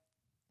 1.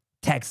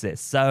 Texas.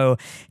 So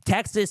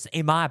Texas,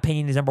 in my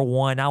opinion, is number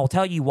 1. I will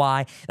tell you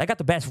why. They got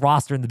the best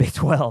roster in the Big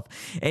 12,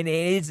 and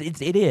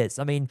it is.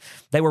 I mean,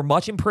 they were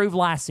much improved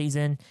last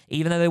season,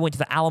 even though they went to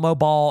the Alamo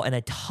Bowl and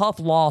a tough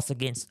loss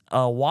against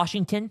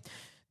Washington.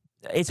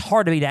 it's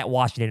hard to be that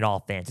Washington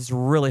offense. It's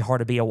really hard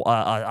to be a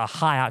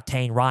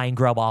high-octane Ryan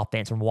Grubb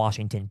offense from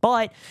Washington.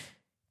 But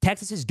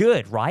Texas is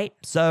good, right?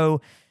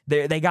 So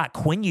they got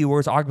Quinn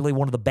Ewers, arguably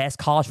one of the best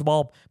college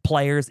football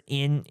players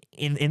in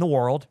the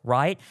world,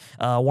 right?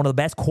 One of the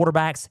best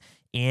quarterbacks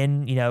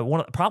in,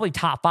 probably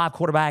top 5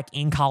 quarterback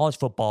in college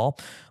football,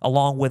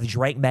 along with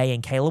Drake May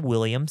and Caleb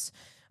Williams.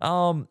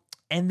 And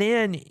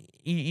then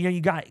you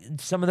got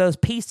some of those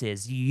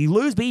pieces. You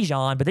lose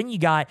Bijan, but then you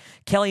got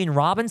Kellyan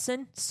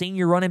Robinson,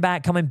 senior running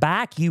back, coming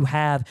back. You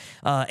have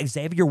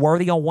Xavier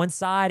Worthy on one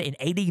side and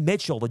A.D.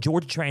 Mitchell, the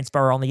Georgia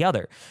transfer, on the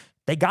other.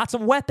 They got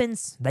some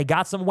weapons.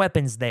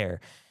 There.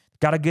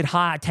 Got a good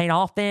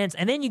high-octane offense.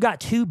 And then you got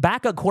 2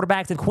 backup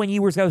quarterbacks if Quinn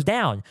Ewers goes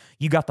down.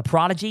 You got the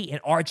prodigy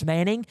and Arch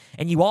Manning,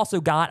 and you also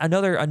got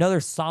another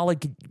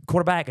solid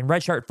quarterback and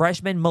redshirt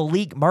freshman,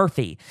 Malik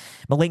Murphy.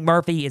 Malik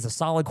Murphy is a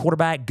solid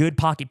quarterback, good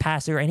pocket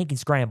passer, and he can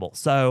scramble.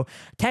 So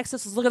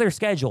Texas, let's look at their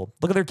schedule.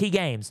 Look at their key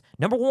games.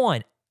 Number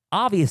 1,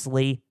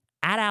 obviously,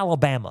 at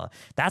Alabama.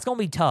 That's going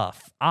to be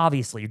tough,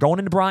 obviously. You're going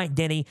into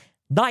Bryant-Denny,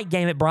 night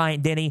game at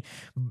Bryant-Denny.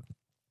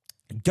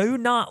 Do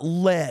not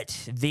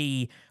let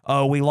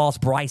we lost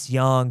Bryce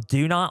Young.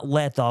 Do not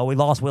let we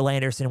lost Will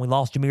Anderson. We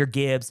lost Jahmyr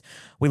Gibbs.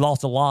 We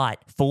lost a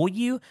lot fool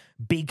you,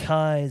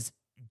 because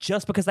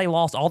just because they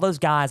lost all those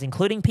guys,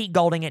 including Pete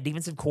Golding at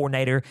defensive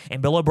coordinator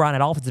and Bill O'Brien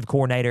at offensive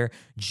coordinator,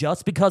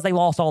 just because they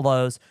lost all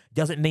those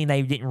doesn't mean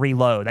they didn't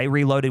reload. They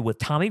reloaded with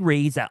Tommy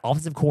Rees, that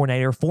offensive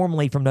coordinator,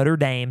 formerly from Notre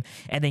Dame,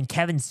 and then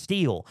Kevin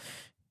Steele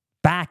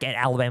back at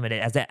Alabama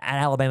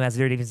as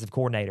their defensive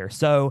coordinator.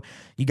 So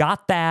you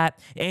got that,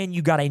 and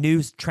you got a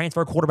new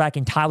transfer quarterback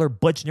in Tyler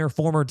Buchner,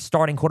 former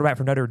starting quarterback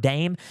for Notre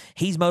Dame.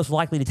 He's most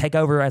likely to take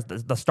over as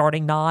the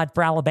starting nod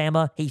for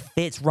Alabama. He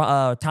fits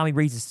Tommy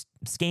Rees'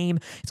 scheme.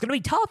 It's going to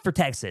be tough for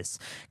Texas.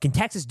 Can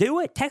Texas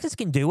do it? Texas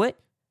can do it,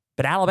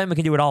 but Alabama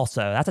can do it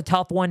also. That's a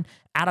tough one.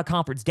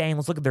 Out-of-conference game.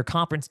 Let's look at their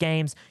conference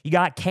games. You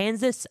got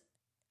Kansas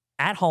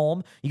at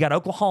home. You got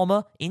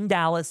Oklahoma in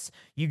Dallas.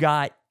 You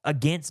got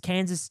against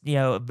Kansas,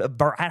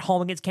 at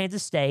home against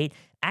Kansas State,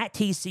 at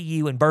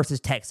TCU, and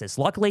versus Texas.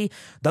 Luckily,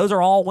 those are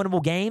all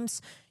winnable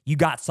games. You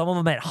got some of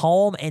them at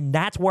home, and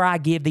that's where I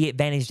give the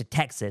advantage to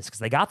Texas, because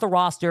they got the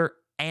roster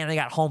and they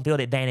got home field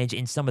advantage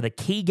in some of the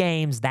key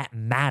games that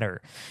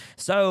matter.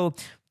 So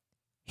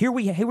here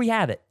we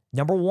have it.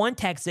 Number 1,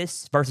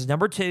 Texas versus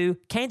number 2,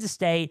 Kansas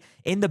State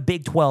in the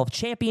Big 12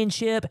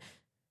 championship.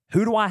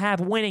 Who do I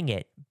have winning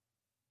it?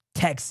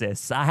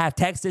 Texas. I have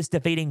Texas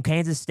defeating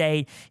Kansas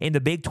State in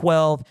the Big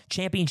 12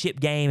 championship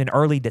game in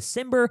early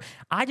December.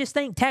 I just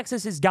think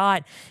Texas has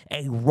got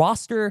a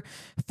roster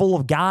full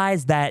of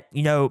guys that,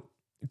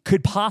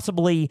 could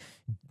possibly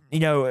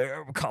full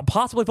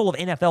of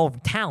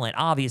NFL talent,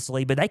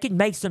 obviously, but they can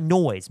make some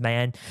noise,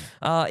 man.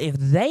 If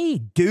they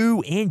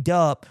do end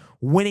up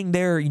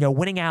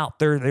winning out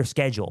their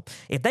schedule,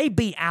 if they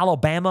beat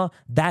Alabama,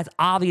 that's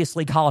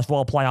obviously college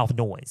football playoff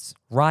noise,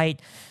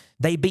 right?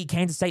 They beat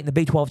Kansas State in the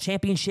Big 12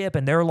 championship,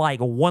 and they're like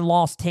a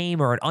one-loss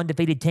team or an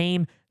undefeated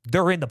team.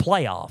 They're in the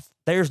playoff.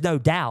 There's no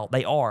doubt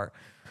they are.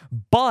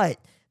 But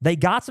they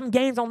got some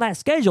games on that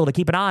schedule to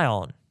keep an eye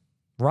on,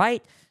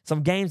 right?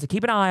 Some games to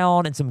keep an eye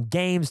on and some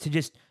games to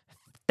just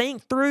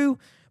think through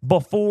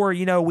before,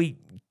 we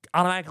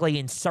automatically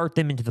insert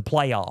them into the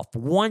playoff.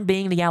 One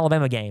being the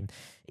Alabama game.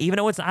 Even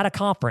though it's out of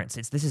conference,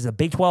 this is a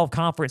Big 12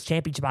 conference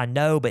championship, I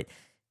know, but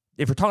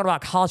if we're talking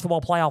about college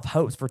football playoff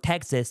hopes for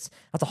Texas,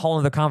 that's a whole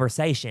other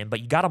conversation. But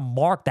you got to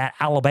mark that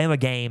Alabama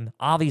game,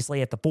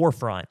 obviously, at the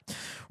forefront,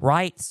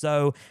 right?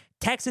 So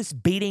Texas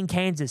beating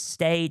Kansas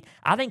State.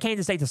 I think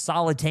Kansas State's a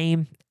solid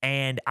team,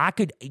 and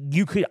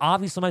you could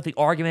obviously make the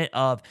argument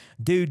of,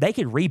 dude, they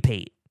could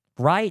repeat,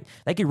 right?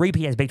 They could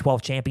repeat as Big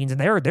 12 champions,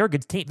 and they're a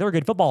good team. They're a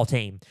good football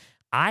team.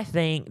 I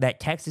think that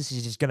Texas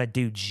is just going to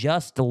do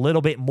just a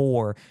little bit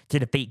more to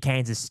defeat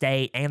Kansas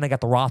State, and they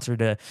got the roster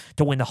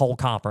to win the whole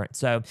conference.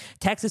 So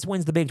Texas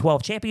wins the Big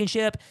 12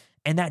 championship,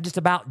 and that just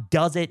about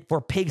does it for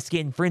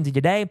Pigskin Frenzy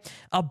today.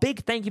 A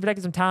big thank you for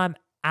taking some time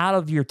out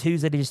of your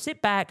Tuesday to just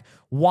sit back,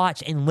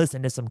 watch, and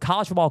listen to some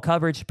college football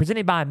coverage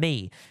presented by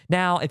me.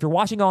 Now, if you're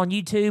watching on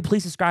YouTube,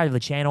 please subscribe to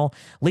the channel,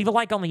 leave a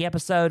like on the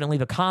episode, and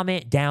leave a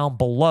comment down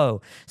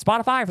below.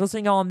 Spotify, if you're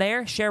listening on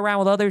there, share around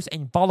with others,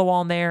 and follow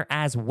on there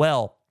as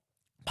well.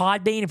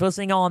 Podbean, if you're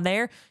listening on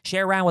there,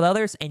 share around with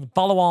others and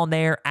follow on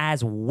there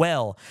as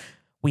well.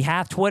 We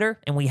have Twitter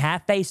and we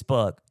have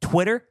Facebook.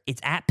 Twitter, it's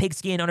at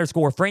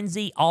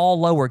pigskin_frenzy, all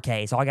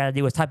lowercase. All I got to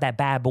do is type that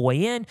bad boy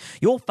in.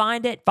 You'll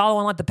find it. Follow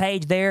and like the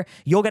page there.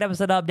 You'll get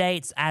episode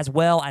updates as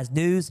well as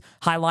news,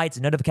 highlights,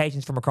 and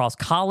notifications from across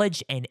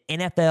college and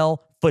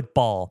NFL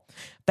football.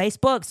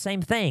 Facebook,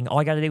 same thing. All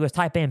I got to do is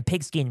type in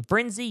Pigskin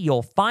Frenzy.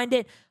 You'll find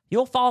it.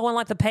 You'll follow and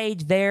like the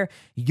page there.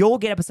 You'll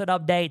get episode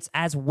updates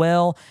as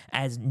well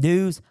as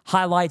news,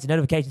 highlights, and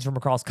notifications from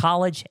across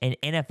college and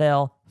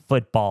NFL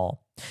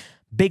football.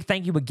 Big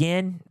thank you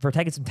again for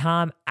taking some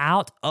time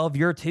out of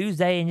your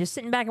Tuesday and just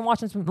sitting back and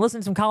listening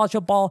to some college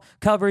football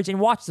coverage and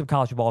watching some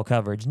college football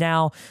coverage.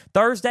 Now,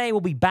 Thursday, we'll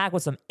be back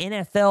with some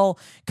NFL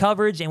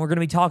coverage, and we're going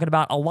to be talking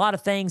about a lot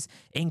of things,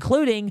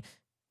 including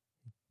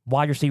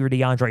wide receiver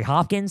DeAndre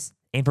Hopkins.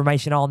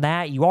 Information on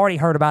that. You already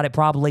heard about it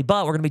probably,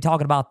 but we're going to be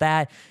talking about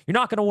that. You're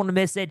not going to want to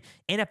miss it.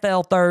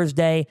 NFL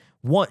Thursday.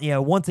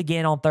 Once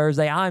again on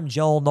Thursday, I'm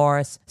Joel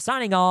Norris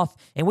signing off,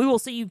 and we will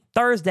see you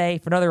Thursday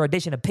for another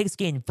edition of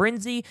Pigskin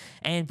Frenzy.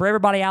 And for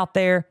everybody out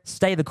there,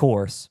 stay the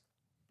course.